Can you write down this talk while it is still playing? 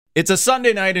It's a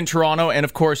Sunday night in Toronto, and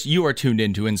of course, you are tuned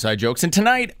into Inside Jokes. And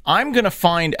tonight, I'm going to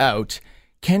find out,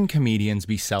 can comedians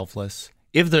be selfless?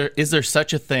 Is there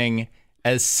such a thing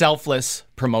as selfless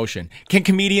promotion? Can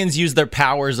comedians use their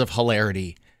powers of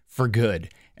hilarity for good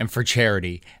and for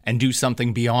charity and do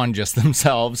something beyond just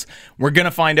themselves? We're going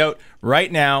to find out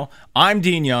right now. I'm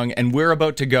Dean Young, and we're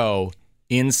about to go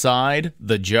inside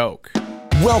the joke.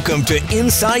 Welcome to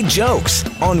Inside Jokes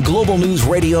on Global News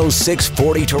Radio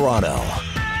 640 Toronto.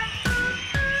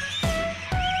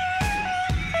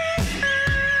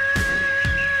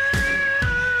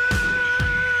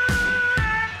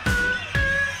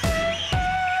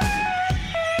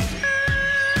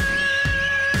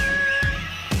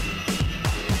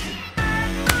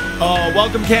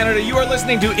 Welcome, Canada. You are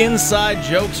listening to Inside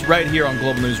Jokes right here on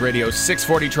Global News Radio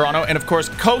 640 Toronto, and of course,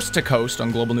 coast to coast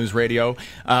on Global News Radio.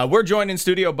 We're joined in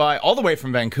studio by, all the way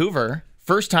from Vancouver,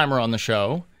 first-timer on the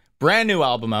show, brand new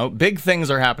album out. Big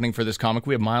things are happening for this comic.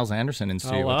 We have Miles Anderson in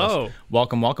studio with us.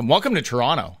 Welcome, welcome. Welcome to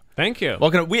Toronto. Thank you.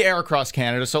 Welcome. We air across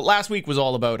Canada. So last week was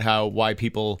all about why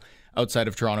people outside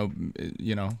of Toronto,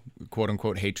 quote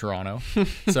unquote, hate Toronto.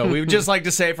 So we would just like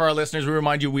to say for our listeners, we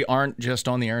remind you, we aren't just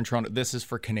on the air in Toronto. This is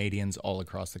for Canadians all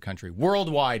across the country,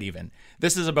 worldwide even.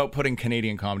 This is about putting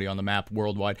Canadian comedy on the map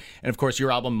worldwide. And of course,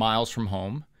 your album Miles from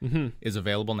Home is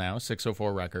available now,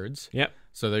 604 Records. Yep.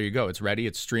 So there you go. It's ready.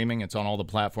 It's streaming. It's on all the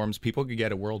platforms. People could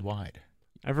get it worldwide.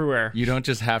 Everywhere. You don't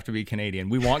just have to be Canadian.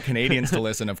 We want Canadians to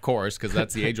listen, of course, because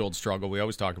that's the age-old struggle we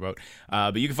always talk about.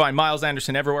 But you can find Miles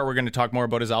Anderson everywhere. We're going to talk more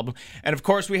about his album. And, of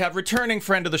course, we have returning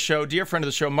friend of the show, dear friend of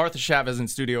the show, Martha Chavez in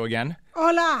studio again.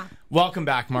 Hola. Welcome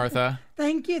back, Martha.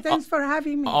 Thank you. Thanks for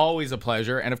having me. Always a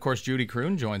pleasure. And, of course, Judy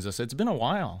Kroon joins us. It's been a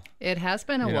while. It has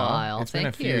been a while. It's been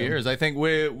a few years. I think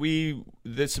we're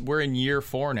in year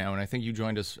 4 now, and I think you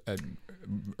joined us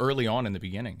early on in the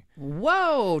beginning.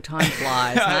 Whoa, time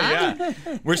flies, huh? Yeah.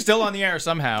 We're still on the air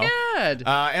somehow. Good.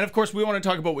 And of course, we want to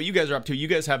talk about what you guys are up to. You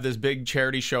guys have this big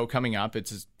charity show coming up.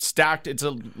 It's a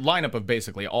lineup of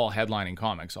basically all headlining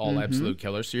comics, all absolute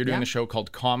killers. So you're doing a show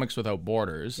called Comics Without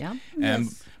Borders. Yeah. And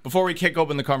Yes. before we kick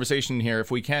open the conversation here,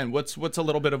 if we can, what's a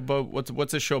little bit about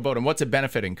what's this show about and what's it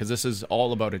benefiting? Because this is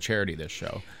all about a charity, this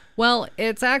show. Well,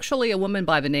 it's actually a woman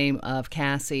by the name of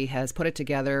Cassie has put it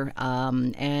together,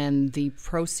 and the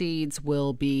proceeds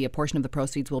will be, a portion of the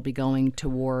proceeds will be going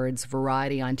towards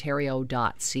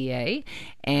VarietyOntario.ca,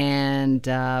 and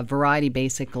Variety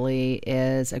basically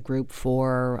is a group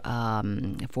for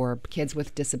kids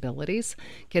with disabilities,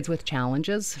 kids with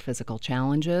challenges, physical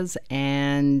challenges,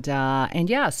 and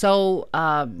yeah, so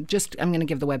just, I'm going to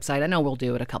give the website. I know we'll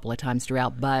do it a couple of times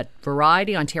throughout, but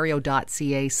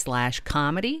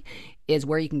VarietyOntario.ca/comedy is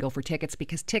where you can go for tickets,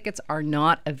 because tickets are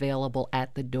not available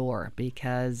at the door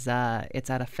because it's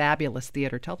at a fabulous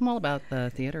theater. Tell them all about the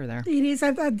theater there. It is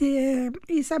at the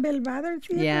Isabel Bader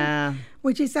Theater. Yeah.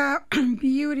 Which is a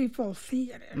beautiful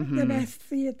theater. The best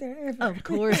theater ever. Of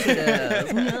course it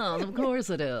is. No, of course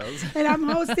it is. And I'm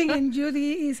hosting and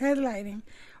Judy is headlining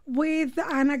with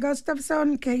Anna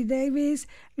Gustafson, Kay Davis,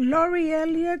 Laurie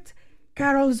Elliott,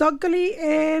 Carol Zocoli,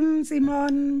 and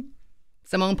Simone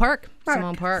Park.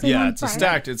 Yeah, it's a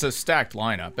stacked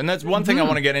lineup. And that's one thing I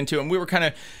want to get into. And we were kind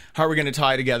of, how are we going to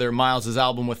tie together Miles'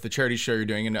 album with the charity show you're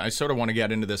doing? And I sort of want to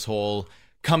get into this whole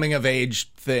coming of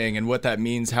age thing and what that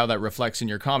means, how that reflects in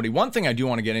your comedy. One thing I do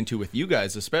want to get into with you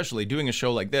guys, especially doing a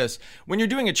show like this, when you're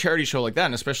doing a charity show like that,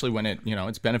 and especially when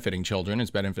it's benefiting children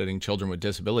with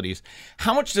disabilities,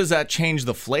 how much does that change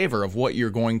the flavor of what you're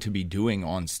going to be doing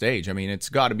on stage? I mean, it's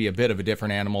got to be a bit of a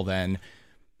different animal than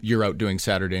you're out doing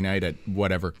Saturday night at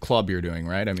whatever club you're doing,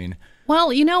 right? I mean,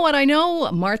 well, you know what? I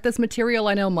know Martha's material.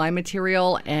 I know my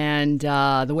material, and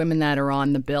the women that are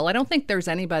on the bill. I don't think there's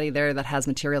anybody there that has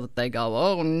material that they go,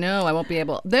 oh, no, I won't be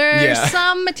able. There's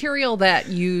some material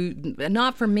that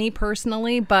not for me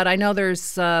personally, but I know there's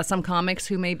some comics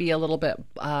who may be a little bit,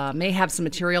 may have some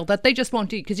material that they just won't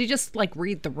do, because you just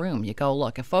read the room. You go,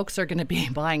 look, if folks are going to be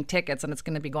buying tickets and it's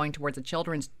going to be going towards a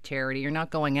children's charity, you're not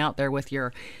going out there with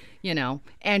your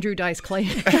Andrew Dice Clay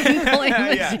material.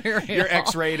 Your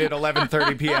X-rated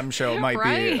 11:30 p.m. show might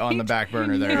be on the back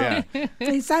burner there. Yeah,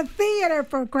 it's a theater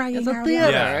for crying out loud. It's a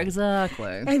theater,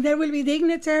 exactly. And there will be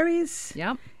dignitaries.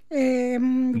 Yep.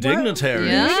 Dignitaries.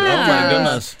 Yes. Oh my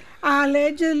goodness.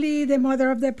 Allegedly, the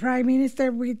mother of the prime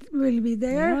minister will be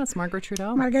there. Yes, Margaret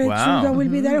Trudeau. Trudeau will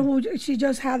be there. She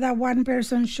just had a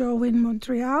one-person show in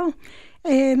Montreal.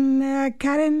 And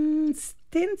Karen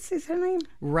Stintz is her name?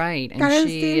 Right, and Karen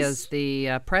she Stintz. is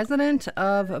the president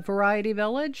of Variety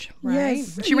Village, right?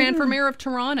 Yes. She ran for mayor of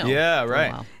Toronto. Yeah, for a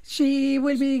right. while. She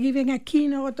will be giving a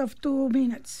keynote of 2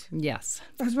 minutes. Yes.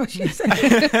 That's what she said.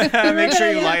 Make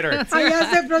sure you light her. I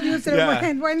asked the producer,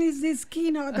 Yeah. when is this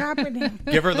keynote happening?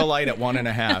 Give her the light at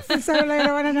 1.5. So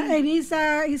later on, and it's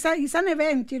an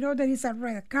event, there is a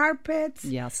red carpet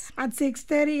Yes. at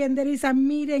 6:30, and there is a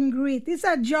meet and greet. It's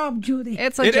a job, Judy.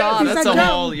 It's a It job. is. That's It's a a job.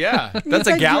 whole, that's It's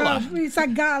a gala. job. It's a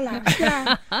gala,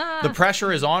 yeah. The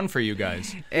pressure is on for you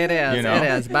guys. It is. You know? It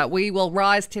is. But we will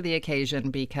rise to the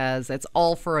occasion because it's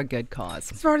all for a good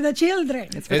cause. It's for the children.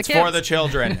 It's for It's the for kids. the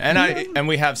children, and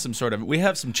we have some children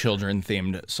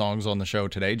themed songs on the show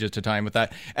today, just to tie in with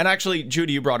that. And actually,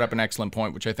 Judy, you brought up an excellent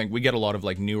point, which I think we get a lot of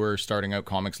like newer starting out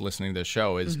comics listening to this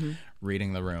show is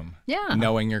reading the room, Yeah.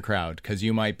 knowing your crowd, because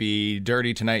you might be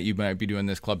dirty tonight, you might be doing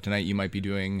this club tonight, you might be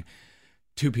doing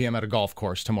 2 p.m. at a golf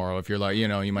course tomorrow. If you're like, you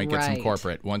might get some Right.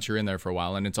 corporate once you're in there for a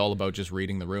while, and it's all about just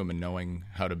reading the room and knowing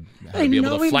how to And be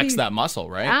able to knowing flex the- that muscle,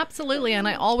 right? Absolutely. And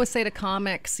I always say to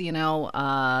comics,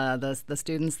 the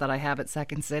students that I have at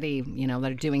Second City,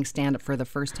 that are doing stand-up for the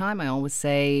first time, I always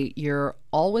say you're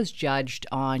always judged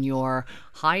on your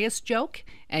highest joke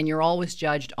and you're always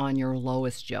judged on your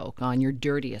lowest joke, on your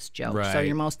dirtiest joke. So Right.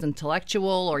 your most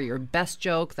intellectual or your best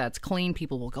joke that's clean,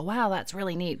 people will go, wow, that's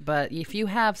really neat. But if you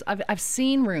have, I've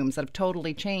seen rooms that have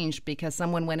totally changed because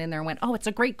someone went in there and went, oh, it's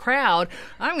a great crowd.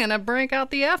 I'm going to break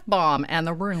out the F-bomb. And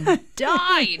the room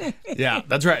died. Yeah,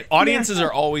 that's right. Audiences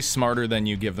are always smarter than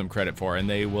you give them credit for, and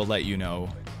they will let you know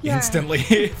Yeah. instantly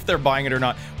if they're buying it or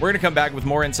not. We're going to come back with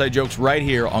more inside jokes right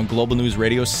here on Global News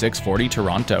Radio 640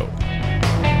 Toronto.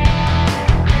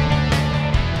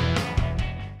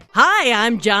 Hi,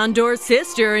 I'm John Doerr's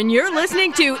sister, and you're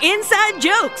listening to Inside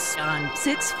Jokes on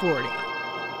 640.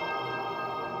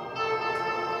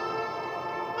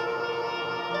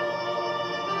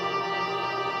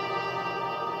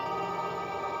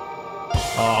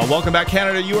 Welcome back,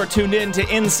 Canada. You are tuned in to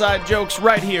Inside Jokes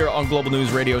right here on Global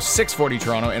News Radio 640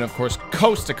 Toronto, and of course,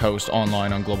 coast to coast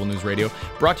online on Global News Radio.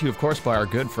 Brought to you, of course, by our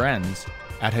good friends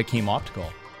at Hakeem Optical.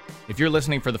 If you're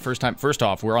listening for the first time, first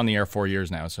off, we're on the air 4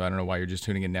 years now, so I don't know why you're just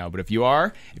tuning in now. But if you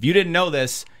didn't know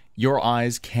this, your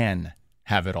eyes can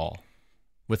have it all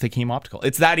with Hakeem Optical.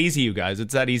 It's that easy, you guys.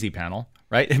 It's that easy, panel.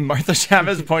 Right? And Martha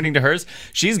Chavez pointing to hers.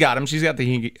 She's got them. She's got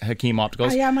the Hakeem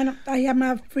Opticals. I am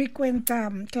a frequent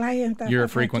client. You're a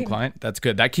of frequent Hakeem. client. That's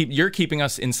good. You're keeping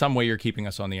us in some way. You're keeping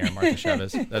us on the air, Martha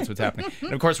Chavez. That's what's happening.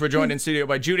 And of course, we're joined in studio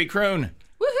by Judy Kroon.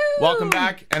 Woohoo! Welcome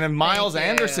back, and then Miles Thank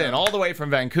you. Anderson, all the way from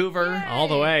Vancouver, All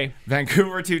the way.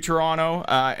 Vancouver to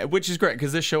Toronto, which is great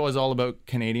because this show is all about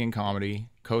Canadian comedy,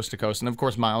 coast to coast. And of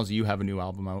course, Miles, you have a new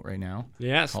album out right now.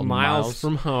 Yes, called Miles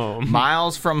from Home.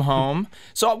 Miles from Home.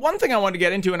 So one thing I wanted to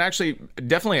get into, and actually,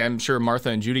 definitely, I'm sure Martha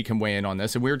and Judy can weigh in on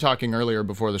this. And we were talking earlier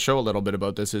before the show a little bit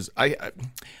about this. Is I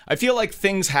feel like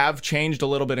things have changed a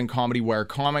little bit in comedy where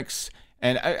comics.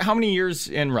 And how many years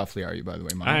in roughly are you, by the way,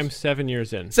 Miles? I'm 7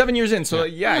 years in. 7 years in. So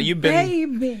yeah, you've been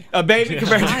Baby. a baby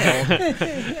compared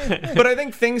to. But I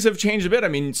think things have changed a bit. I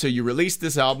mean, so you released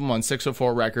this album on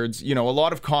 604 Records. A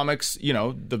lot of comics,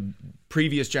 the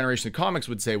previous generation of comics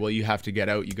would say, well, you have to get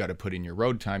out, you got to put in your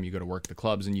road time, you got to work the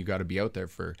clubs, and you got to be out there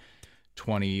for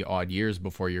 20 odd years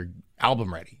before your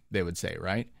album ready, they would say,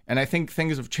 right? And I think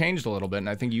things have changed a little bit, and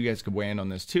I think you guys could weigh in on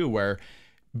this too, where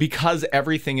because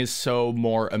everything is so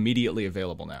more immediately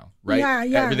available now, right?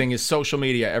 Yeah. Everything is social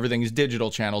media, everything is digital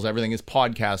channels, everything is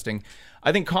podcasting.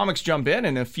 I think comics jump in,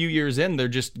 and a few years in, they're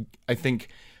just, I think,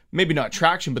 maybe not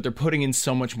traction, but they're putting in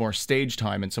so much more stage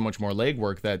time and so much more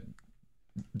legwork that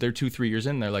they're 2-3 years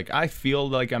in. They're like, I feel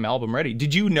like I'm album ready.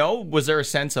 Did you know? Was there a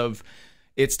sense of,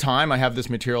 it's time, I have this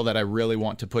material that I really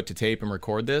want to put to tape and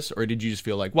record this? Or did you just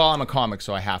feel like, well, I'm a comic,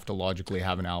 so I have to logically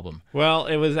have an album? Well,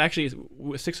 it was actually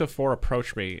 604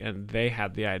 approached me, and they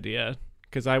had the idea.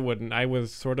 Because I wouldn't. I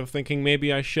was sort of thinking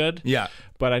maybe I should. Yeah.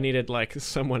 But I needed,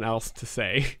 someone else to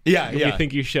say. Yeah, You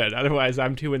think you should. Otherwise,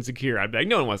 I'm too insecure. I'd be like,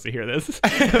 no one wants to hear this.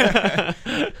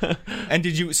 And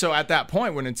did you, so at that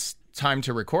point, when it's time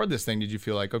to record this thing, did you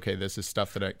feel like, okay, this is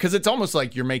stuff that because it's almost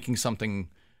like you're making something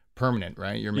permanent,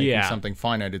 right? You're making something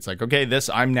finite. It's like, okay,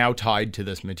 I'm now tied to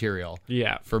this material.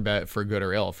 Yeah. For good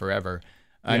or ill, forever.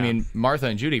 I mean, Martha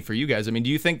and Judy, for you guys, I mean, do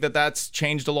you think that that's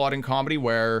changed a lot in comedy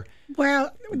where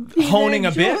Well, honing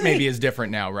a bit Judy- maybe is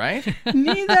different now, right?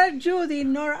 Neither Judy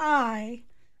nor I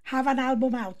have an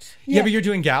album out. Yeah, but you're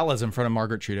doing galas in front of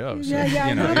Margaret Trudeau. So, Yeah.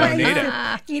 you No, don't need it.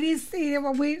 It is.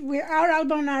 Our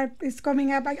album is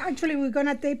coming up. Actually, we're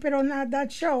gonna tape it on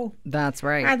that show That's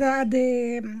right. at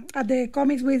the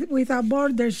Comics Without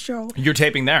Borders show You're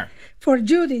taping there. for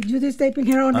Judy. Judy's taping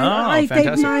her own. I taped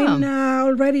fantastic. mine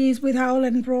already. Is with Howl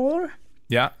and Roar.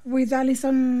 Yeah. With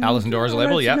Alison Dora's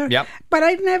label, yep. But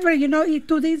I never,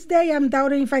 to this day, I'm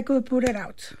doubting if I could put it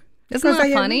out. Isn't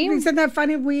that funny? Isn't that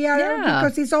funny? We are, Yeah.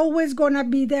 because it's always gonna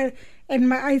be there.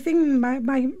 And I think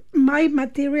my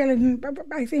material, and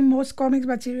I think most comics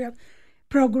material,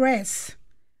 progress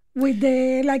with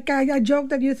a joke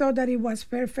that you thought that it was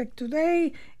perfect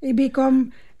today, it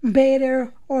become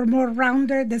better or more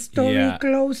rounded. The story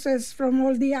closes from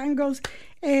all the angles,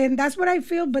 and that's what I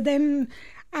feel. But then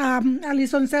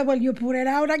Alison said, "Well, you put it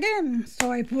out again,"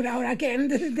 so I put out again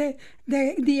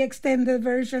the extended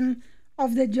version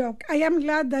of the joke. I am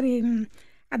glad that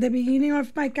at the beginning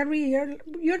of my career,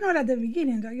 you're not at the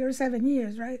beginning though, you're 7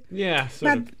 years, right? Yeah.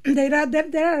 But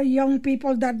there are young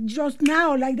people that just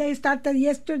now, like they started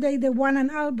yesterday, they won an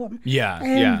album. Yeah,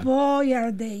 And boy,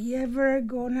 are they ever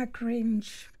gonna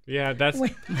cringe. Yeah, that's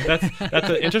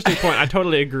an interesting point. I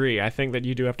totally agree. I think that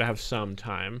you do have to have some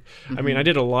time. I mean, I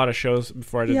did a lot of shows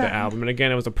before I did the album, and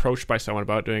again, I was approached by someone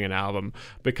about doing an album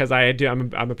because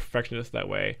I'm a perfectionist that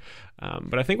way.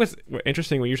 But I think what's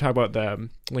interesting when you talk about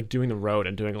doing the road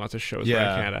and doing lots of shows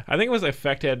around Canada, I think it was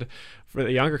affected for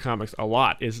the younger comics a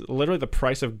lot. Is literally the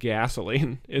price of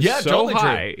gasoline is so totally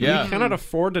high. True. Yeah. We cannot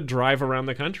afford to drive around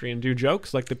the country and do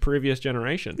jokes like the previous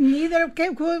generation. Neither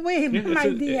could we, my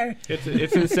dear. It's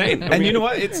insane. And you know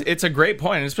what? It's a great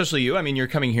point, and especially you. I mean, you're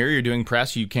coming here, you're doing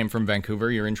press. You came from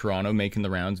Vancouver, you're in Toronto, making the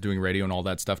rounds, doing radio and all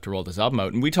that stuff to roll this album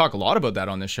out. And we talk a lot about that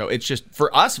on this show. It's just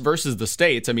for us versus the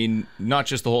States. I mean, not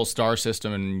just the whole star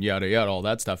system and yada yada, all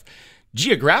that stuff.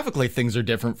 Geographically, things are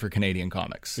different for Canadian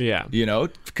comics. Yeah.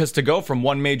 Because to go from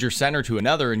one major center to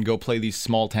another and go play these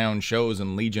small town shows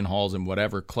and Legion halls and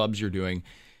whatever clubs you're doing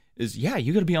is,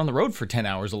 you got to be on the road for 10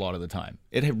 hours a lot of the time.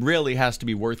 It really has to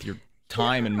be worth your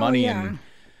time and money and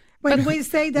when we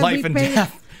say that life and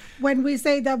death. When we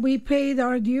say that we paid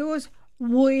our dues,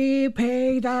 we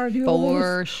paid our dues.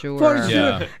 For sure. For sure.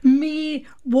 Yeah. Me,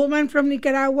 woman from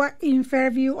Nicaragua in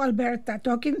Fairview, Alberta,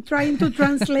 trying to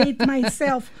translate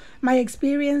my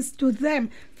experience to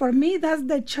them. For me, that's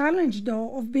the challenge,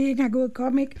 though, of being a good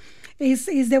comic, is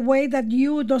the way that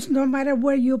no matter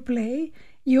where you play,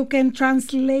 you can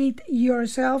translate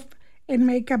yourself and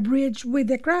make a bridge with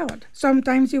the crowd.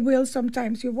 Sometimes you will,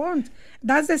 sometimes you won't.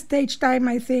 That's the stage time,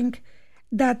 I think,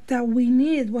 that we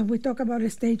need when we talk about a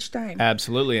stage time.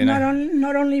 Absolutely. And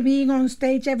not only being on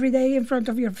stage every day in front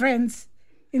of your friends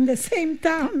in the same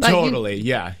town. Totally,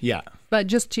 yeah. But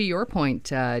just to your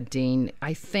point, Dean,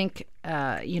 I think,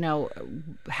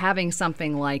 having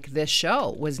something like this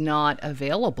show was not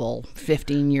available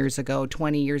 15 years ago,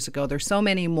 20 years ago. There's so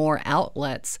many more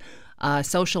outlets.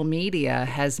 Social media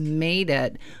has made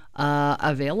it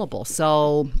available.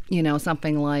 So,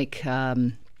 something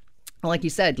like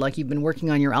you said, like you've been working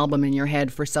on your album in your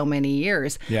head for so many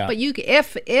years. Yeah. But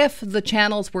if the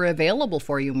channels were available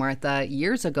for you, Martha,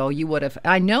 years ago, you would have.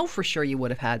 I know for sure you would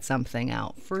have had something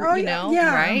out for right?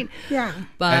 Yeah.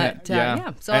 But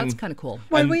so that's kind of cool.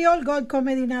 Well, we all got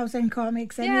Comedy Nows and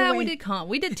comics anyway. Yeah,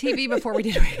 we did TV before we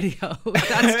did radio.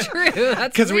 That's true.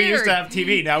 That's because we weird. used to have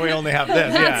TV, now we only have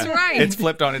this. That's right. It's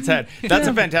flipped on its head. That's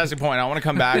a fantastic point. I want to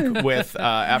come back with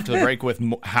after the break with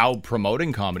how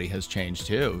promoting comedy has changed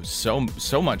too.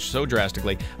 So much, so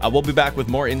drastically. We'll be back with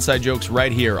more inside jokes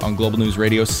right here on Global News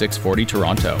Radio 640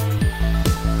 Toronto.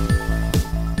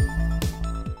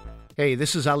 Hey,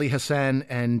 this is Ali Hassan,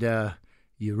 and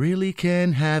you really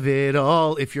can have it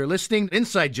all if you're listening to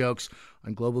Inside Jokes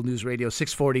on Global News Radio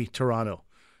 640 Toronto.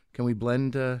 Can we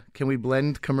blend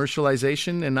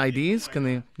commercialization and IDs? Can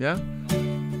they? Yeah.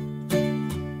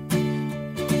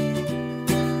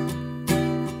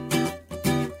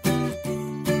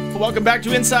 Welcome back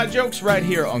to Inside Jokes right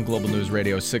here on Global News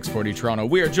Radio 640 Toronto.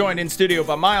 We are joined in studio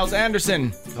by Miles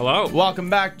Anderson. Hello. Welcome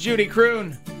back, Judy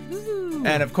Croon.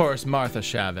 And of course, Martha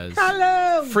Chavez.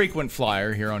 Hello. Frequent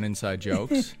flyer here on Inside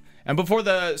Jokes. And of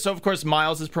course,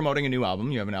 Miles is promoting a new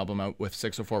album. You have an album out with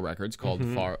 604 Records called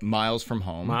Miles from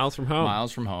Home. Miles from Home.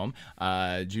 Miles from Home.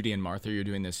 Judy and Martha, you're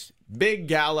doing this big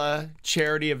gala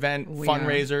charity event,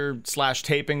 fundraiser /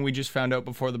 taping we just found out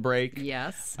before the break.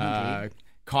 Yes,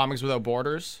 Comics Without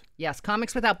Borders. Yes,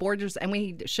 Comics Without Borders, and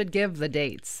we should give the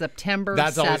dates. September 7th.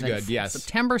 That's always good, yes.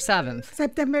 September 7th.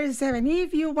 September 7th.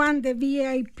 If you want the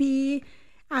VIP,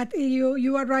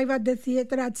 you arrive at the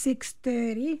theater at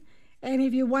 6:30, And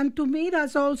if you want to meet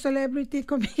us all celebrity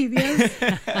comedians,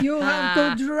 you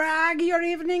have to drag your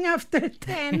evening after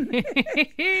 10.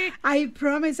 I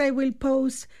promise I will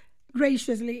pose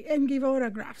graciously and give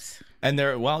autographs. And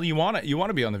you want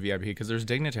to be on the VIP because there's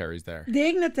dignitaries there.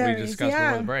 Dignitaries, we discussed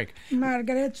before the break.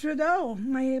 Margaret Trudeau,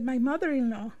 my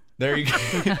mother-in-law. There you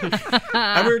go.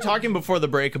 And we were talking before the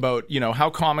break about, how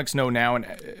comics know now and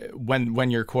when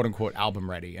you're quote unquote album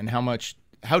ready, and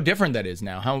how different that is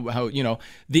now. How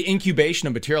the incubation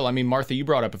of material. I mean, Martha, you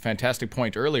brought up a fantastic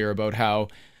point earlier about how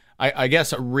I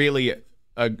guess really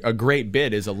a great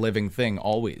bit is a living thing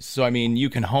always. So I mean, you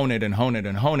can hone it and hone it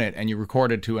and hone it, and you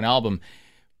record it to an album.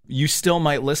 You still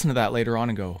might listen to that later on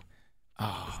and go,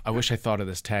 oh, I wish I thought of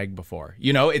this tag before.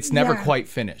 It's never quite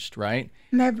finished, right?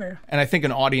 Never. And I think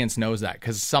an audience knows that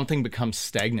because something becomes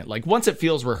stagnant. Like once it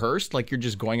feels rehearsed, like you're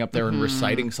just going up there and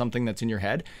reciting something that's in your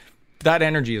head, that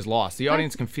energy is lost. The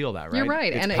audience can feel that, right? You're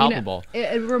right. It's and palpable.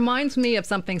 It reminds me of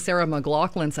something Sarah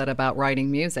McLachlan said about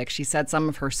writing music. She said some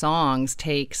of her songs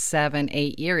take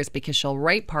 7-8 years because she'll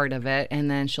write part of it and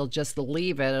then she'll just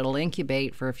leave it. It'll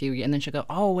incubate for a few years. And then she'll go,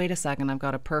 oh, wait a second, I've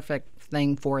got a perfect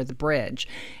thing for the bridge.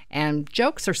 And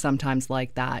jokes are sometimes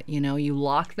like that. You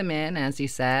lock them in, as you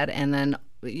said, and then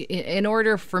in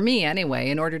order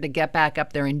to get back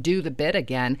up there and do the bit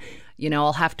again,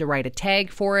 I'll have to write a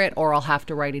tag for it, or I'll have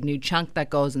to write a new chunk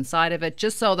that goes inside of it,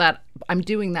 just so that I'm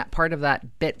doing that part of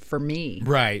that bit for me.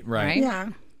 Right? Yeah.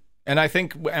 And I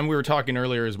think, and we were talking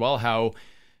earlier as well, how,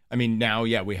 I mean, now,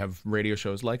 we have radio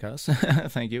shows like us.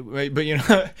 Thank you.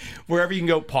 But, wherever you can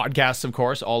go, podcasts, of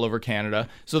course, all over Canada.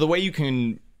 So the way you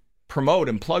can promote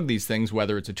and plug these things,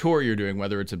 whether it's a tour you're doing,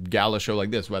 whether it's a gala show like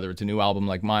this, whether it's a new album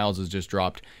like Miles has just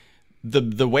dropped,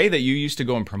 the way that you used to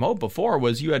go and promote before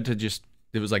was you had to just,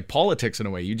 it was like politics in a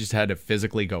way. You just had to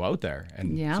physically go out there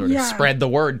and sort of spread the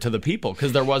word to the people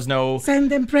because there was no...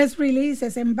 Send them press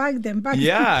releases and bug them.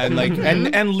 Yeah, and like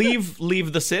and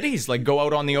leave the cities. Like go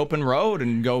out on the open road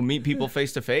and go meet people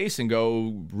face to face and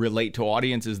go relate to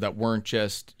audiences that weren't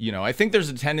just, I think there's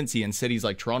a tendency in cities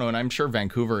like Toronto, and I'm sure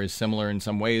Vancouver is similar in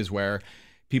some ways, where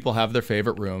people have their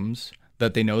favorite rooms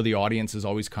that they know the audience is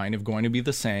always kind of going to be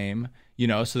the same.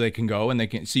 So they can go and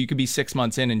so you could be 6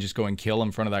 months in and just go and kill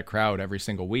in front of that crowd every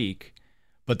single week,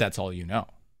 but that's all you know.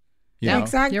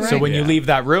 Exactly. You're right. So when you leave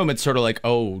that room, it's sort of like,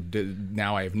 oh,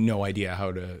 now I have no idea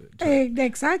how to...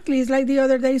 Exactly. It's like the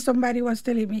other day somebody was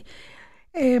telling me,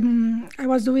 I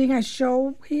was doing a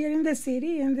show here in the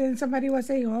city, and then somebody was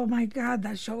saying, oh my God,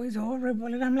 that show is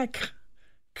horrible. And I'm like...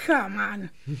 Come on,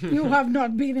 you have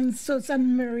not been in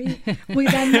Susan Marie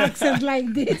with an accent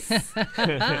like this.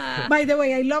 By the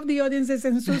way, I love the audiences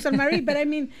in Susan Marie, but I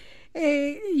mean,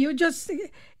 you just,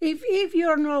 if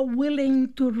you're not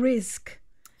willing to risk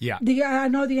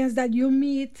an audience that you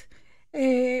meet,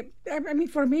 I mean,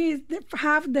 for me,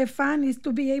 half the fun is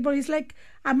to be able, it's like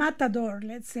a matador,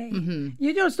 let's say. Mm-hmm.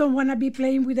 You just don't want to be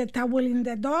playing with a towel in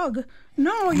the dog.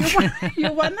 No,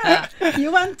 you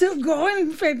want to go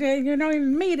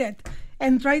and meet it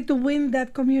and try to win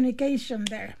that communication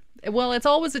there. Well, it's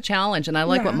always a challenge, and I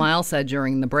like what Miles said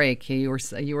during the break. You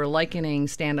were likening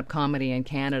stand-up comedy in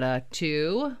Canada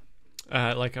to...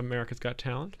 like America's Got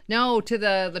Talent? No, to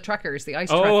the truckers, the ice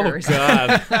truckers. Oh,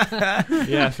 God.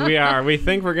 Yes, we are. We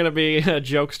think we're going to be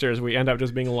jokesters. We end up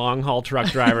just being long-haul truck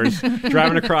drivers,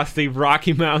 driving across the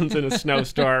Rocky Mountains in a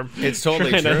snowstorm. It's totally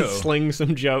trying true. To sling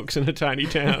some jokes in a tiny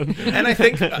town. And I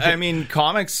think,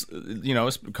 comics,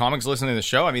 comics listening to the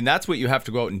show, I mean, that's what you have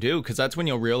to go out and do, because that's when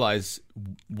you'll realize,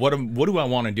 what do I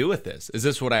want to do with this? Is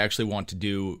this what I actually want to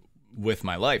do with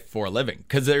my life for a living?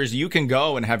 Because you can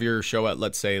go and have your show at,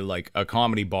 let's say, like a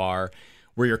comedy bar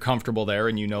where you're comfortable there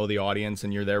and you know the audience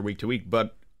and you're there week to week.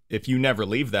 But if you never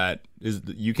leave that,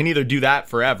 you can either do that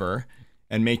forever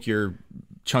and make your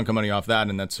chunk of money off that,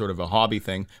 and that's sort of a hobby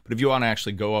thing. But if you want to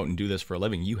actually go out and do this for a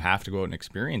living, you have to go out and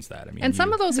experience that. I mean, and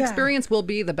some of those experiences will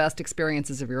be the best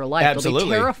experiences of your life. Absolutely. They'll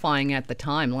be terrifying at the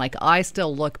time. Like, I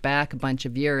still look back a bunch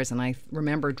of years, and I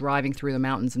remember driving through the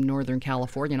mountains of Northern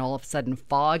California, and all of a sudden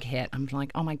fog hit. I'm like,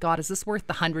 oh my God, is this worth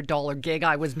the $100 gig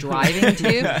I was driving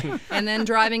to? And then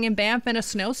driving in Banff in a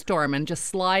snowstorm and just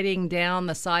sliding down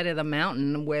the side of the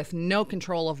mountain with no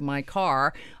control of my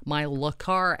car, my Le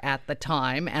Car at the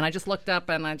time. And I just looked up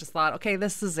and I just thought, okay,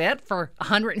 this is it for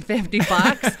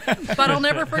 $150, but I'll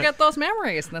never forget those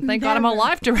memories. And thank God I'm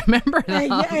alive to remember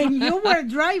them. And you were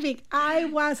driving. I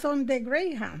was on the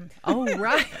Greyhound. Oh,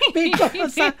 right.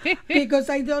 because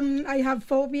I have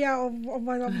phobia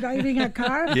of driving a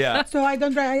car. Yeah. So I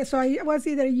don't drive. So I was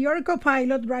either your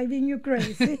co-pilot driving you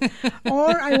crazy,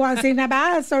 or I was in a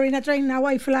bus or in a train. Now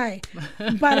I fly.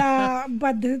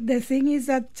 But the thing is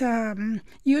that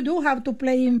you do have to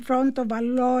play in front of a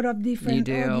lot of different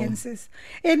audiences,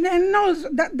 and also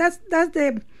that's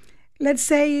the, let's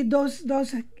say those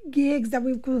gigs that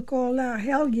we could call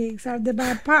hell gigs are the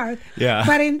bad part. Yeah.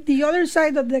 But in the other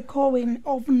side of the coin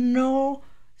of no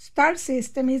star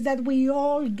system is that we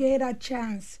all get a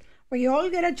chance. We all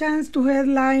get a chance to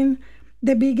headline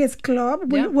the biggest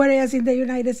club, whereas in the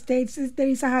United States there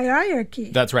is a hierarchy.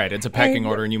 That's right. It's a pecking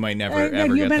order, and you might never ever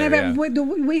get there.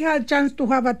 We had a chance to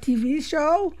have a TV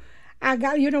show.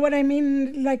 You know what I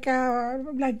mean? Like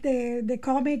the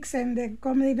comics and the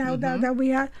comedy now that we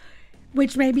have,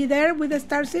 which may be there with the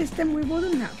star system we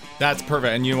wouldn't have. That's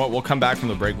perfect. And you know what? We'll come back from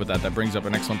the break with that. That brings up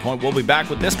an excellent point. We'll be back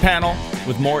with this panel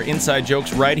with more inside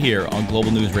jokes right here on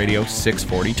Global News Radio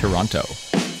 640 Toronto.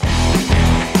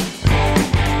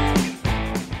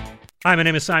 Hi, my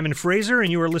name is Simon Fraser,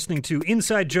 and you are listening to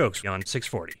Inside Jokes on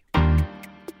 640.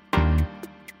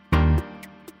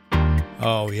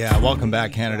 Oh, yeah. Welcome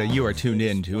back, Canada. You are tuned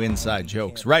in to Inside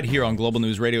Jokes right here on Global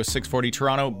News Radio 640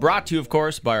 Toronto, brought to you, of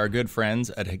course, by our good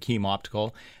friends at Hakeem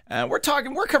Optical. We're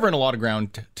covering a lot of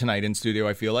ground tonight in studio,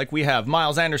 I feel like. We have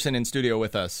Miles Anderson in studio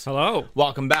with us. Hello.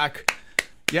 Welcome back.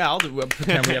 Yeah, I'll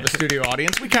pretend we have a studio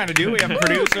audience. We kind of do. We have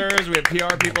producers, we have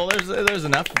PR people. There's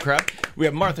enough crap. We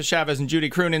have Martha Chavez and Judy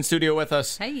Kroon in studio with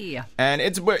us. Hey. And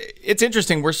it's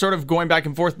interesting. We're sort of going back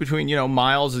and forth between,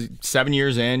 Miles, 7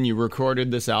 years in, you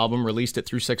recorded this album, released it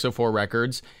through 604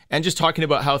 Records, and just talking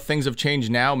about how things have changed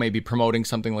now, maybe promoting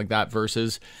something like that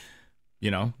versus,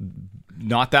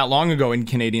 not that long ago in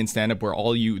Canadian stand-up where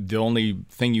the only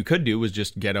thing you could do was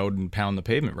just get out and pound the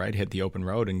pavement, right? Hit the open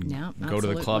road and go to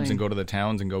the clubs and go to the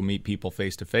towns and go meet people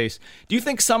face to face. Do you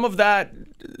think some of that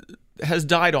has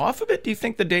died off a bit? Do you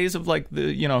think the days of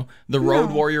the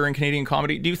road warrior in Canadian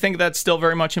comedy, do you think that's still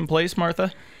very much in place,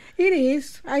 Martha? It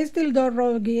is. I still do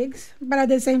road gigs, but at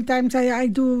the same time, I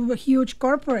do huge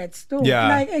corporates too. Yeah.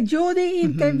 Like Judy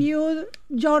interviewed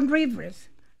John Rivers.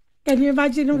 Can you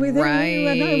imagine with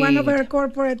one of our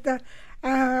corporate?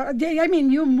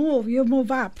 You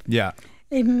move up. Yeah.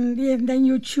 And then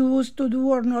you choose to do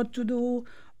or not to do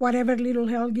whatever little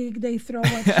hell gig they throw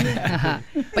at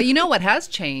you. But you know what has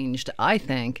changed, I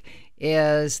think,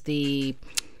 is the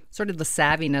sort of the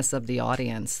savviness of the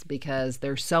audience, because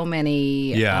there's so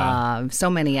many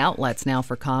outlets now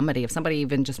for comedy. If somebody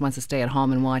even just wants to stay at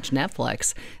home and watch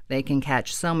Netflix, they can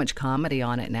catch so much comedy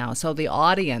on it now. So the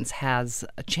audience has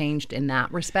changed in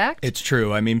that respect. It's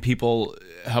true. I mean, people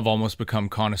have almost become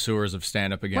connoisseurs of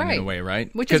stand-up again in a way, right?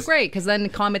 Which is great, because then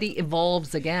comedy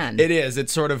evolves again. It is.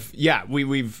 It's sort of,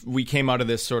 we came out of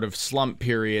this sort of slump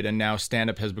period, and now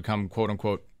stand-up has become,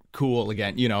 quote-unquote, cool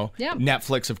again.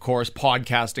 Netflix, of course,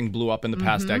 podcasting blew up in the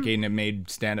past decade, and it made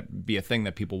stand-up be a thing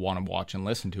that people want to watch and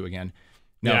listen to again.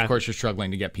 Now, of course, you're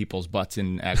struggling to get people's butts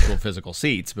in actual physical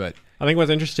seats, but I think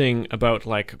what's interesting about,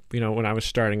 when I was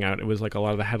starting out, it was like a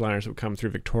lot of the headliners that would come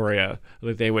through Victoria,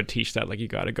 they would teach that, you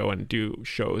got to go and do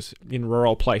shows in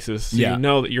rural places so you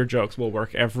know that your jokes will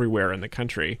work everywhere in the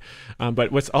country.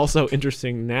 But what's also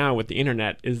interesting now with the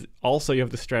internet is also you have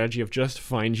the strategy of just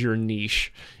find your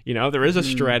niche. There is a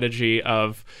strategy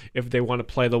of, if they want to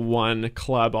play the one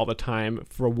club all the time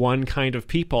for one kind of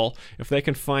people, if they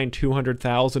can find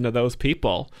 200,000 of those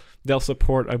people, they'll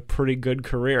support a pretty good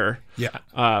career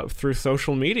through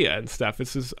social media and stuff.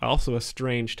 This is also a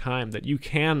strange time that you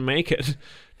can make it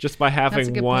just by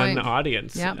having one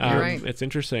audience. Yep, you're right. It's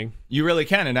interesting. You really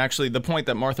can. And actually, the point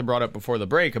that Martha brought up before the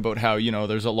break about how,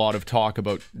 there's a lot of talk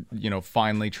about,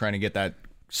 finally trying to get that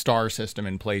star system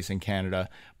in place in Canada,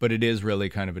 but it is really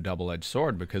kind of a double-edged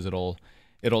sword, because it'll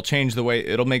change the way,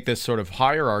 it'll make this sort of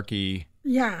hierarchy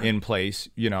in place,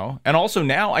 And also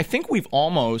now, I think we've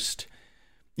almost...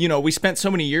 we spent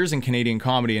so many years in Canadian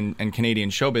comedy and Canadian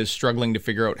showbiz struggling to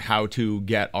figure out how to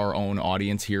get our own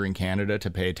audience here in Canada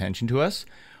to pay attention to us.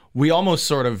 We almost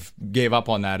sort of gave up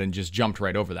on that and just jumped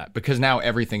right over that, because now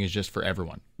everything is just for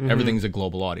everyone. Everything's a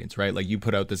global audience, right? Like, you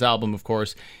put out this album, of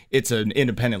course, it's an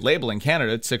independent label in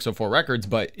Canada, it's 604 Records,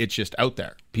 but it's just out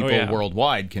there. People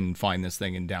worldwide can find this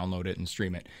thing and download it and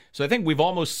stream it. So I think we've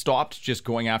almost stopped just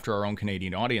going after our own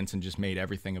Canadian audience and just made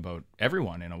everything about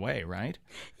everyone in a way, right?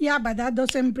 Yeah, but that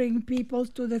doesn't bring people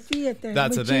to the theater.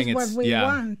 That's the thing. Is what we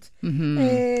want.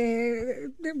 Mm-hmm.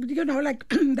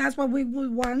 That's what we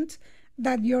would want.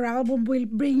 that your album will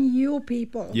bring you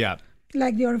people. Yeah.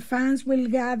 Like your fans will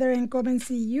gather and come and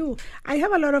see you. I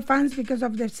have a lot of fans because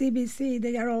of the CBC.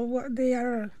 They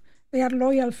are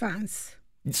loyal fans.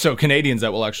 So Canadians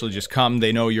that will actually just come,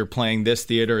 they know you're playing this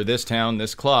theater, this town,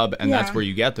 this club, and that's where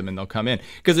you get them, and they'll come in.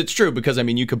 Because it's true, because, I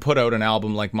mean, you could put out an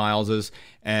album like Miles's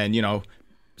and, you know,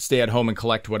 stay at home and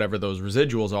collect whatever those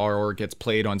residuals are, or it gets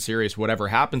played on Sirius, whatever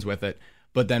happens with it.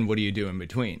 But then what do you do in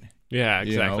between? Yeah,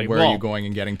 exactly. You know, where are you going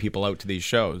and getting people out to these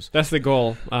shows? That's the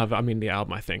goal of, the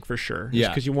album, I think, for sure. Yeah.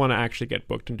 Because you want to actually get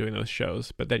booked and doing those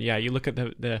shows. But then, you look at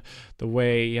the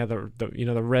way,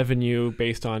 the revenue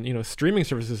based on, streaming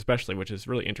services especially, which is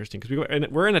really interesting. Because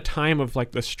we're in a time of,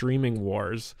 like, the streaming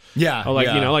wars. Yeah.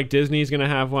 Like Disney's going to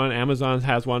have one, Amazon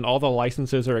has one. All the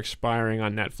licenses are expiring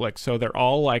on Netflix. So they're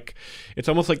all, like, it's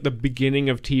almost like the beginning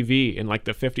of TV in, like,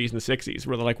 the 50s and 60s,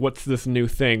 where they're like, what's this new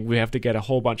thing? We have to get a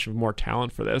whole bunch of more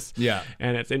talent for this. Yeah.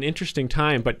 And it's an interesting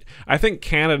time, but I think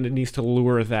Canada needs to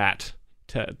lure that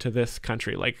to this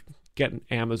country, like get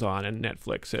Amazon and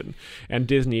Netflix and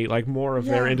Disney, like more of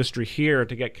their industry here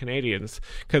to get Canadians,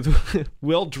 because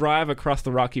we'll drive across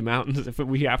the Rocky Mountains if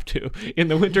we have to in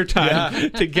the wintertime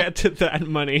to get to that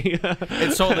money.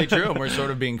 It's totally true, and we're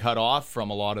sort of being cut off from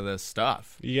a lot of this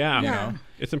stuff. Yeah. You know?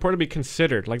 It's important to be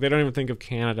considered. Like, they don't even think of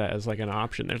Canada as like an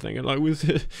option. They're thinking, like,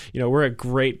 we're a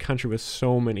great country with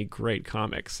so many great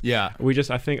comics. Yeah.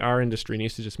 I think our industry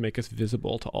needs to just make us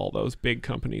visible to all those big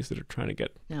companies that are trying to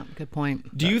get. Yeah, good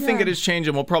point. Do you think it has changed?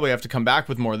 And we'll probably have to come back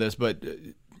with more of this, but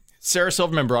Sarah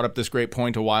Silverman brought up this great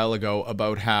point a while ago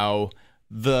about how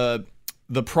the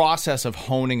process of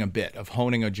honing a bit, of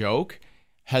honing a joke,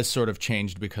 has sort of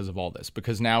changed because of all this.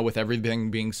 Because now with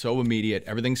everything being so immediate,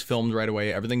 everything's filmed right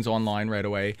away, everything's online right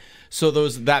away. So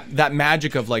that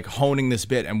magic of like honing this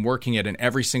bit and working it, and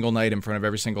every single night in front of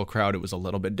every single crowd, it was a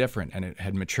little bit different, and it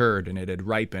had matured and it had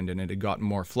ripened and it had gotten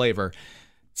more flavor.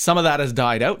 Some of that has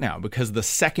died out now, because the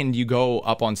second you go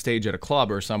up on stage at a club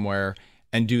or somewhere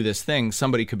and do this thing,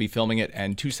 somebody could be filming it,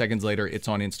 and 2 seconds later it's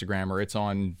on Instagram or it's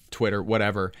on Twitter,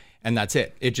 whatever, and that's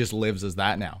it. It just lives as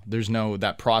that now. There's no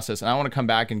that process. And I want to come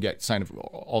back and get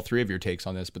all three of your takes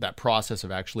on this, but that process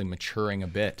of actually maturing a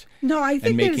bit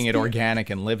and making it organic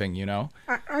and living, you know?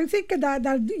 I think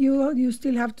that you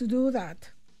still have to do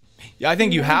that. Yeah, I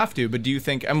think you have to, but do you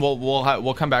think, and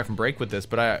we'll come back from break with this,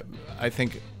 but I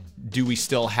think, do we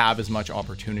still have as much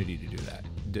opportunity to do that?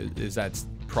 Is that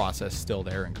process still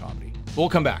there in comedy? We'll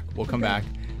come back.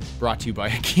 Brought to you by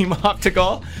Hakeem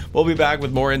Optical. We'll be back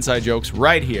with more inside jokes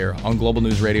right here on Global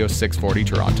News Radio 640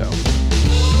 Toronto.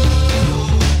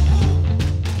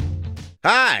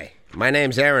 Hi, my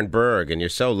name's Aaron Berg, and you're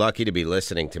so lucky to be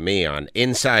listening to me on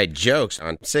Inside Jokes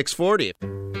on 640.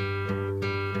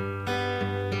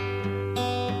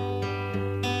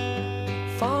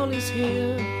 Fall is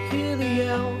here, hear the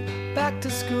yell, back to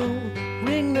school,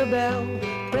 ring the bell,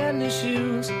 brand new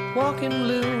shoes, walking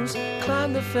blues,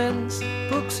 climb the fence,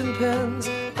 books and pens,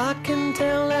 I can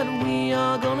tell that we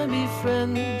are gonna be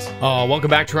friends. Oh, welcome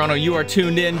back, Toronto. You are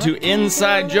tuned in to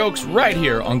Inside Jokes right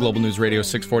here on Global News Radio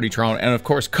 640 Toronto, and of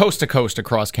course, coast to coast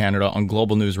across Canada on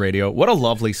Global News Radio. What a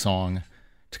lovely song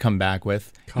to come back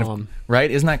with. Calm.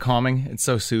 Right? Isn't that calming? It's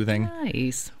so soothing.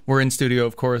 Nice. We're in studio,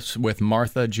 of course, with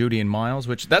Martha, Judy, and Miles,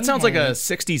 which that sounds like a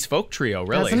 60s folk trio,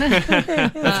 really. Doesn't it?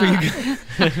 That's what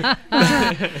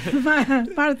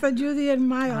you Martha, Judy, and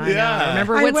Miles. Yeah.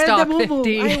 Remember I wear Woodstock the boo-boo.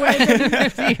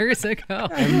 50 years ago.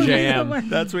 MJM.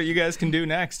 That's what you guys can do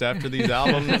next after these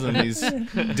albums and these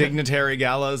dignitary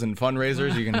galas and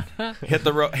fundraisers. You can hit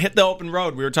the open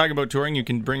road. We were talking about touring. You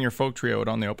can bring your folk trio out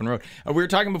on the open road. We were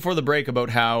talking before the break about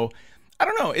how, I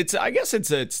don't know, I guess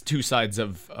it's two sides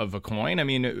of a coin. I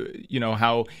mean, you know,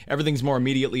 how everything's more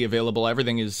immediately available.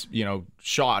 Everything is, you know,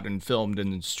 shot and filmed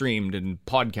and streamed and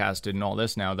podcasted and all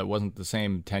this now that wasn't the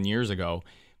same 10 years ago.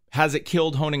 Has it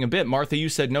killed honing a bit? Martha, you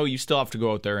said no, you still have to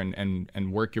go out there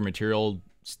and work your material,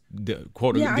 the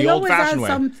old-fashioned way.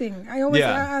 Something. I always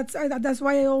that's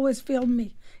why I always film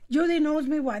me. Judy knows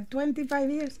me, 25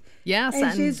 years? Yes.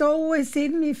 And she's always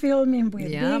seen me filming with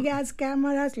Yeah. big-ass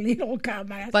cameras, little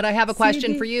cameras. But I have a question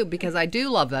CD. for you, because I do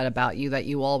love that about you, that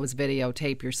you always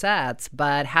videotape your sets.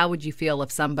 But how would you feel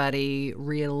if somebody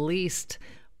released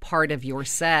part of your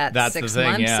set That's the 6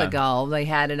 thing, months yeah. ago? They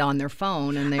had it on their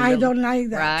phone, and I don't like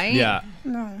that. Right? Yeah.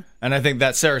 No. And I think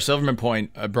that Sarah Silverman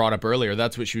point brought up earlier,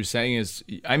 that's what she was saying is,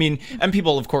 I mean, and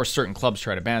people, of course, certain clubs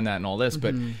try to ban that and all this,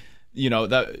 but you know,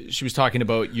 that she was talking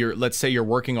about let's say you're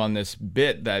working on this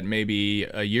bit that maybe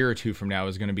a year or two from now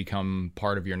is going to become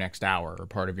part of your next hour or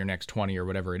part of your next 20 or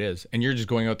whatever it is. And you're just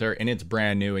going out there and it's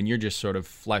brand new and you're just sort of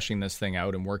fleshing this thing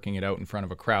out and working it out in front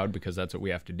of a crowd because that's what we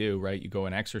have to do, right? You go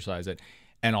and exercise it.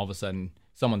 And all of a sudden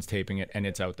someone's taping it and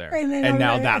it's out there. And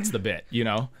now that's the bit, you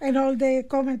know? And all the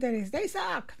commentaries, they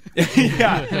suck.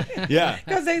 Yeah.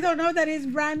 Because they don't know that it's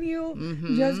brand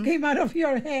new, just came out of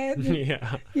your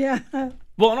head. Yeah.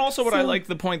 Well, and also what I like,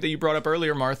 the point that you brought up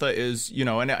earlier, Martha, is, you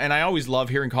know, and I always love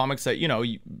hearing comics that, you know,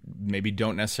 you maybe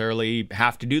don't necessarily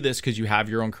have to do this because you have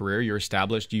your own career, you're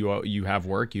established, you have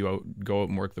work, you go out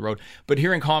and work the road. But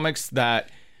hearing comics that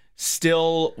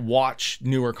still watch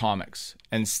newer comics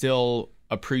and still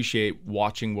appreciate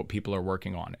watching what people are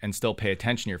working on and still pay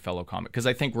attention to your fellow comic. Because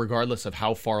I think regardless of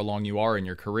how far along you are in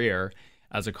your career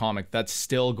as a comic, that's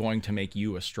still going to make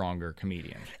you a stronger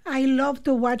comedian. I love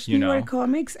to watch newer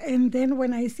comics, and then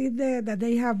when I see that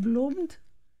they have bloomed,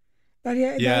 that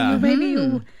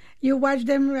you watched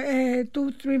them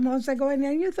 2-3 months ago, and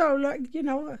then you thought, like, you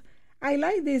know, I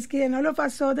like this kid, and all of a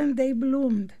sudden they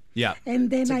bloomed. Yeah. And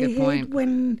then I hate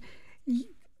when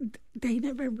they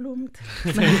never bloomed.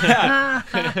 I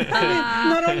mean,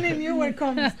 not only newer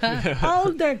comics,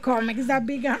 older comics that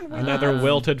began with another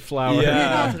wilted flower.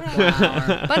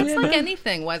 Yeah. But it's like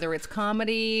anything, whether it's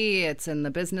comedy, it's in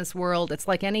the business world, it's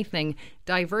like anything.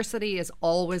 Diversity is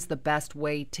always the best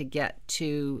way to get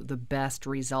to the best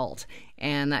result.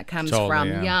 And that comes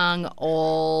from young,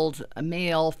 old,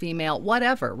 male, female,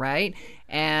 whatever, right?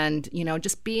 And, you know,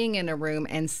 just being in a room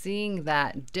and seeing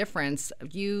that difference,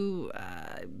 you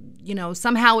know,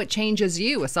 somehow it changes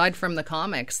you. Aside from the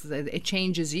comics, it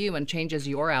changes you and changes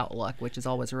your outlook, which is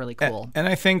always really cool. And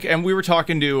I think, and we were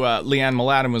talking to Leanne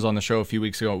Mladen was on the show a few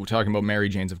weeks ago. We were talking about Mary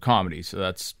Janes of Comedy. So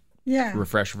that's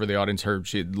refresher for the audience.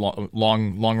 She had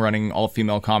long running all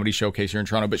female comedy showcase here in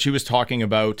Toronto. But she was talking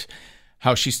about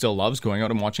how she still loves going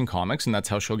out and watching comics, and that's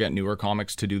how she'll get newer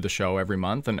comics to do the show every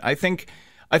month. And I think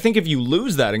if you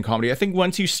lose that in comedy, I think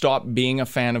once you stop being a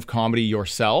fan of comedy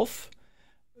yourself,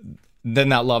 then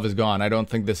that love is gone. I don't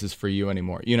think this is for you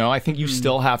anymore. You know, I think you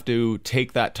still have to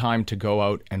take that time to go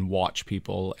out and watch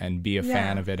people and be a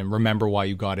fan of it and remember why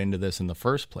you got into this in the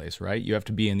first place, right? You have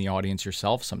to be in the audience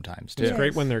yourself sometimes, too. It's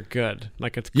great when they're good.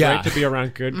 Like, it's great to be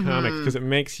around good comics because it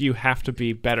makes you have to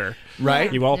be better.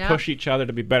 Right? You all push each other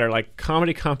to be better. Like,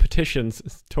 comedy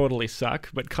competitions totally suck,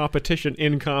 but competition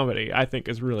in comedy, I think,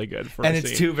 is really good for And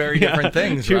it's two very different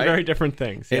things, right? Two very different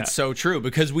things, It's so true,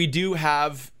 because we do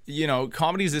have, you know,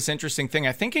 comedy is this interesting thing.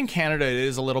 I think in Canada it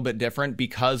is a little bit different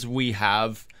because we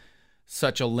have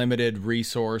such a limited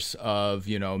resource of,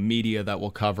 you know, media that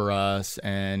will cover us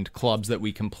and clubs that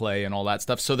we can play and all that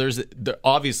stuff. So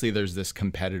obviously there's this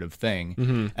competitive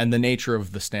thing. And the nature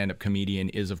of the stand-up comedian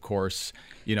is, of course,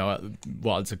 you know,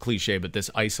 well, it's a cliche, but this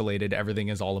isolated, everything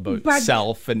is all about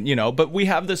self. And, you know, but we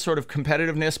have this sort of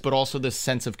competitiveness, but also this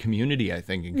sense of community, I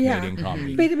think, in Canadian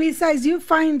comedy. But besides, you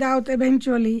find out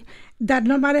eventually that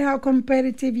no matter how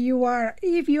competitive you are,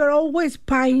 if you're always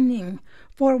pining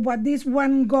for what this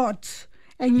one got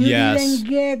and you didn't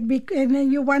get, and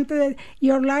then you wanted,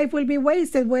 your life will be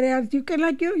wasted. Whereas you can,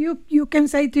 like, you can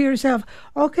say to yourself,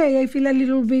 okay, I feel a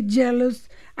little bit jealous,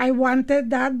 I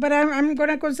wanted that, but I'm going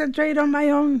to concentrate on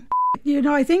my own. You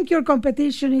know, I think your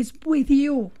competition is with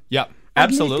you. Yeah,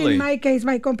 absolutely. At least in my case,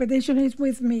 my competition is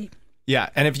with me. Yeah,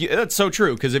 and that's so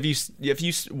true, because if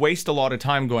you waste a lot of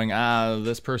time going,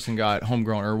 this person got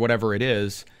homegrown or whatever it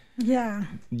is,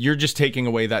 you're just taking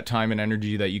away that time and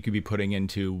energy that you could be putting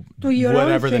into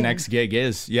whatever the next gig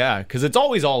is. Yeah, because it's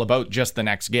always all about just the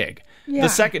next gig. Yeah.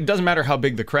 It doesn't matter how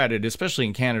big the credit, especially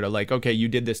in Canada. Like, okay, you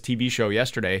did this TV show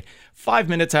yesterday. 5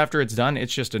 minutes after it's done,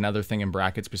 it's just another thing in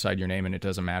brackets beside your name, and it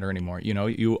doesn't matter anymore. You know,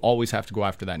 you always have to go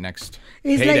after that next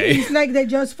payday. It's like the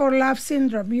just for laugh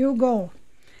syndrome. You go.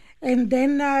 And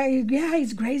then,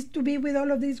 it's great to be with all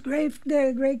of these great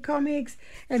comics.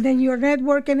 And then you're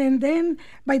networking. And then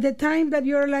by the time that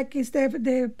you're like, it's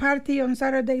the party on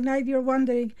Saturday night, you're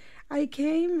wondering, I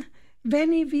came,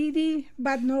 Veni Vidi,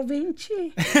 but no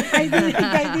Vinci. I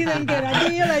didn't get a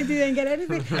deal. I didn't get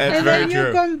anything. And then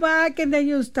you come back and then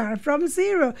you start from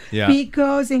zero. Yeah.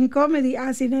 Because in comedy,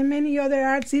 as in many other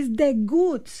arts, it's the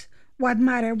goods what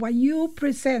matter, what you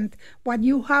present, what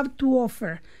you have to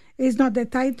offer. It's not the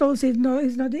titles. It's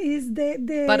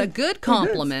the. But a good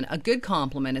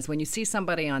compliment is when you see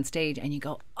somebody on stage and you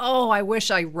go, "Oh, I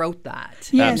wish I wrote that."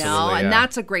 Yes. You know, and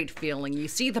that's a great feeling. You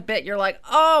see the bit, you're like,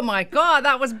 "Oh my God,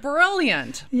 that was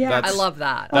brilliant." Yeah, I love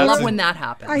that. I love when that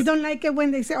happens. I don't like it when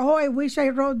they say, "Oh, I wish I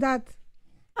wrote that."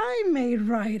 I may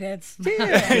write it still.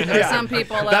 There's some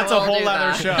people that's a whole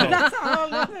other show. That's a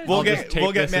whole other We'll get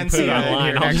Mencia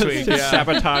online next week.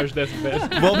 Sabotage this bit.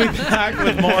 We'll be back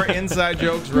with more inside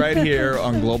jokes right here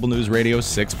on Global News Radio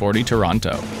 640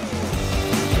 Toronto.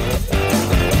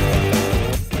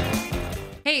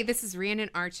 Hey, Hey, this is Rhiannon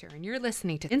Archer, and you're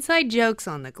listening to Inside Jokes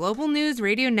on the Global News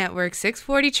Radio Network,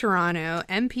 640 Toronto,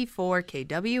 MP4,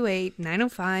 KW8,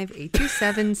 905,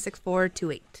 827,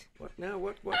 6428. What now?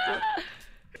 What?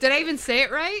 Did I even say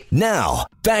it right? Now,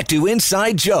 back to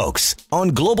Inside Jokes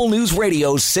on Global News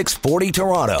Radio 640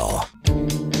 Toronto.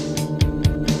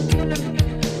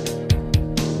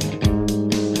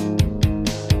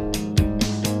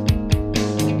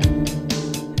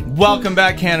 Welcome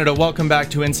back, Canada. Welcome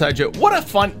back to Inside Joke. What a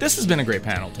fun... This has been a great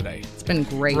panel today. It's been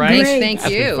great. Right? Thank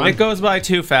you. It goes by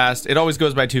too fast. It always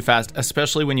goes by too fast,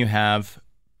 especially when you have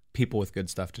people with good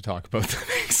stuff to talk about.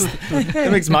 That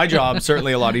makes my job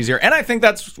certainly a lot easier. And I think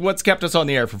that's what's kept us on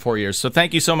the air for 4 years. So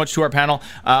thank you so much to our panel.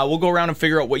 We'll go around and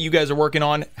figure out what you guys are working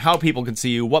on, how people can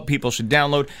see you, what people should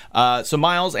download. So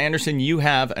Miles Anderson, you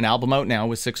have an album out now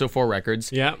with 604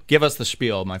 Records. Yeah. Give us the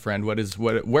spiel, my friend.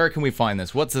 Where can we find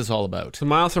this? What's this all about? So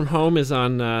Miles from Home is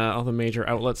on all the major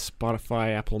outlets,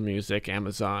 Spotify, Apple Music,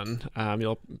 Amazon.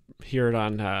 You'll hear it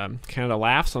on Canada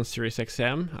Laughs on Sirius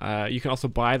XM. You can also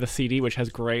buy the CD, which has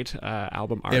great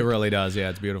album art. It really does. Yeah,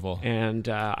 it's beautiful. And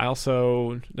I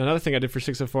also, another thing I did for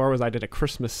 604 was I did a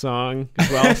Christmas song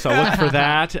as well. So look for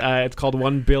that. It's called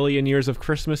 1 Billion Years of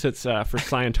Christmas. It's for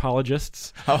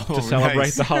Scientologists to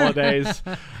celebrate the holidays.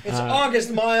 It's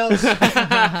August, Miles.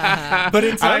 But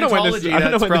in Scientology, I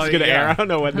don't know when this is going to air. yeah. I don't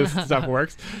know when this stuff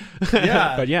works.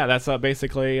 Yeah. But yeah, that's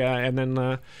basically, and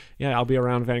then I'll be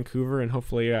around Vancouver and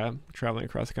hopefully traveling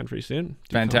across the country soon.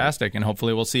 Fantastic. And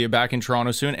hopefully we'll see you back in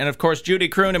Toronto soon. And of course, Judy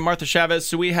Kroon and Martha Chavez.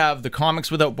 So we have the Comics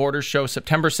Without Borders show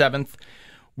September 7th.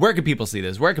 Where can people see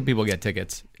this? Where can people get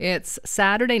tickets? It's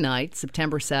Saturday night,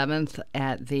 September 7th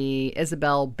at the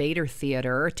Isabel Bader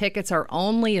Theatre. Tickets are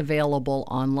only available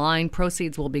online.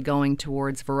 Proceeds will be going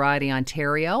towards Variety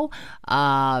Ontario.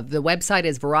 The website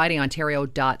is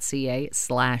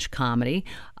varietyontario.ca/comedy.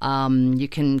 You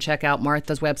can check out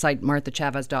Martha's website,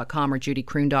 marthachavez.com or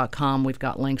judykroon.com. We've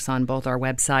got links on both our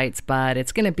websites, but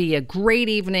it's going to be a great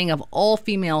evening of all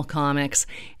female comics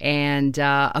and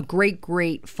a great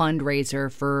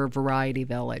fundraiser for Variety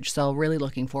Village. So really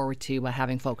looking forward to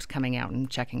having folks coming out and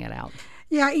checking it out.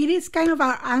 Yeah, it is kind of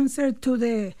our answer to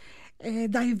the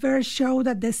diverse show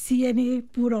that the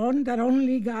CNE put on, that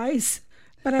only guys.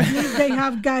 But at least they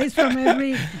have guys from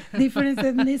every different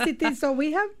ethnicity. So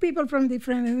we have people from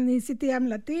different ethnicity. I'm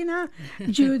Latina.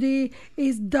 Judy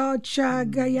is Dutch,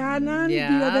 Guyana.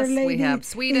 Yes, the other lady we have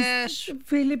Swedish,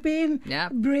 Philippine,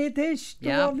 yep. British,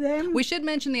 two of them. We should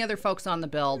mention the other folks on the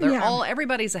bill. They're all,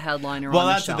 everybody's a headliner on the show.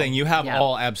 Well, that's the thing. You have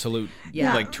all absolute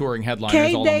like touring headliners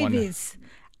Kay all Davis,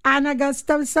 Anna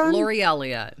Gustafson, Lori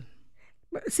Elliott,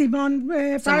 Simone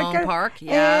Parker,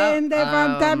 yeah, and the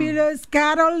fantabulous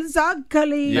Carol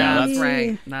Zuccoli.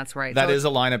 Yeah, that's right. That is a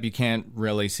lineup you can't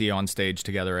really see on stage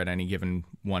together at any given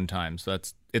one time. So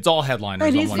it's all headliners.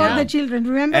 And on it's one for night. the children.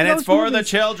 Remember and those it's for movies? the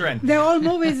children. The old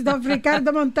movies of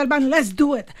Ricardo Montalban. Let's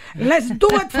do it. Let's do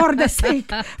it for the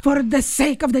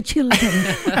sake of the children.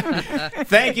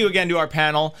 Thank you again to our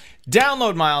panel.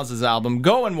 Download Miles' album.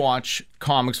 Go and watch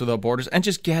Comics Without Borders, and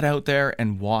just get out there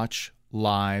and watch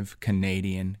live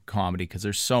Canadian comedy, because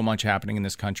there's so much happening in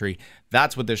this country.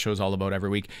 That's what this show's all about every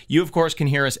week. You, of course, can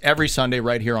hear us every Sunday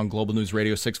right here on Global News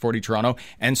Radio 640 Toronto,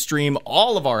 and stream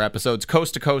all of our episodes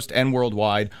coast to coast and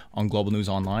worldwide on Global News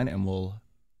Online, and we'll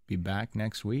be back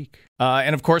next week.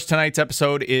 And of course, tonight's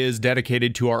episode is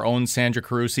dedicated to our own Sandra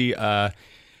Carusi.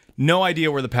 No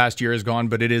idea where the past year has gone,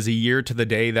 but it is a year to the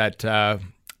day that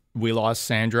we lost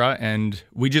Sandra, and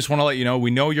we just want to let you know,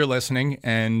 we know you're listening,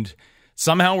 and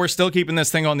somehow we're still keeping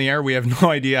this thing on the air. We have no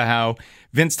idea how.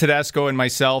 Vince Tedesco and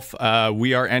myself,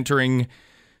 we are entering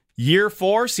year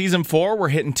 4, season 4. We're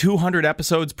hitting 200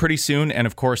 episodes pretty soon. And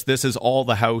of course, this is all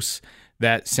the house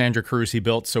that Sandra Carusi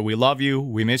built. So we love you.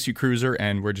 We miss you, Cruiser.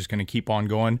 And we're just going to keep on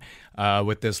going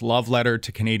with this love letter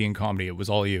to Canadian comedy. It was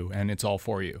all you, and it's all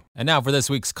for you. And now for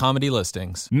this week's comedy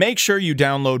listings. Make sure you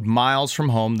download Miles from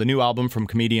Home, the new album from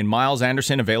comedian Miles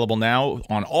Anderson, available now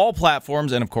on all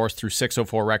platforms and, of course, through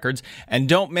 604 Records. And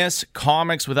don't miss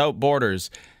Comics Without Borders,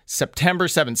 September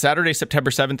 7th, Saturday,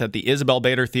 September 7th at the Isabel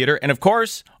Bader Theatre. And, of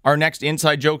course, our next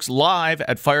Inside Jokes live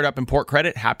at Fired Up in Port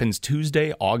Credit happens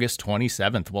Tuesday, August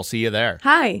 27th. We'll see you there.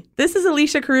 Hi, this is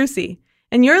Alicia Carusi,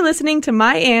 and you're listening to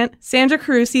my aunt, Sandra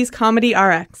Carusi's Comedy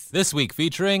RX. This week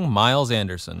featuring Miles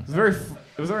Anderson.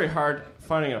 It was very hard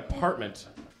finding an apartment.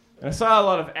 And I saw a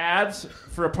lot of ads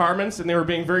for apartments, and they were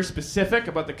being very specific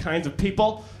about the kinds of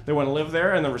people that want to live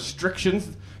there and the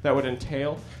restrictions that would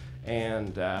entail.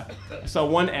 And I saw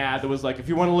one ad that was like, if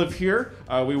you want to live here,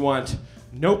 we want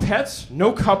no pets,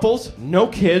 no couples, no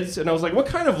kids. And I was like, what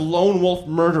kind of lone wolf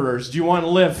murderers do you want to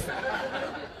live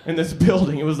in this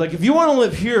building. It was like, if you want to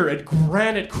live here at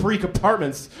Granite Creek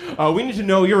Apartments, we need to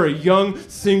know you're a young,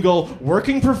 single,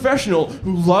 working professional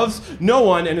who loves no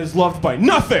one and is loved by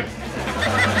nothing.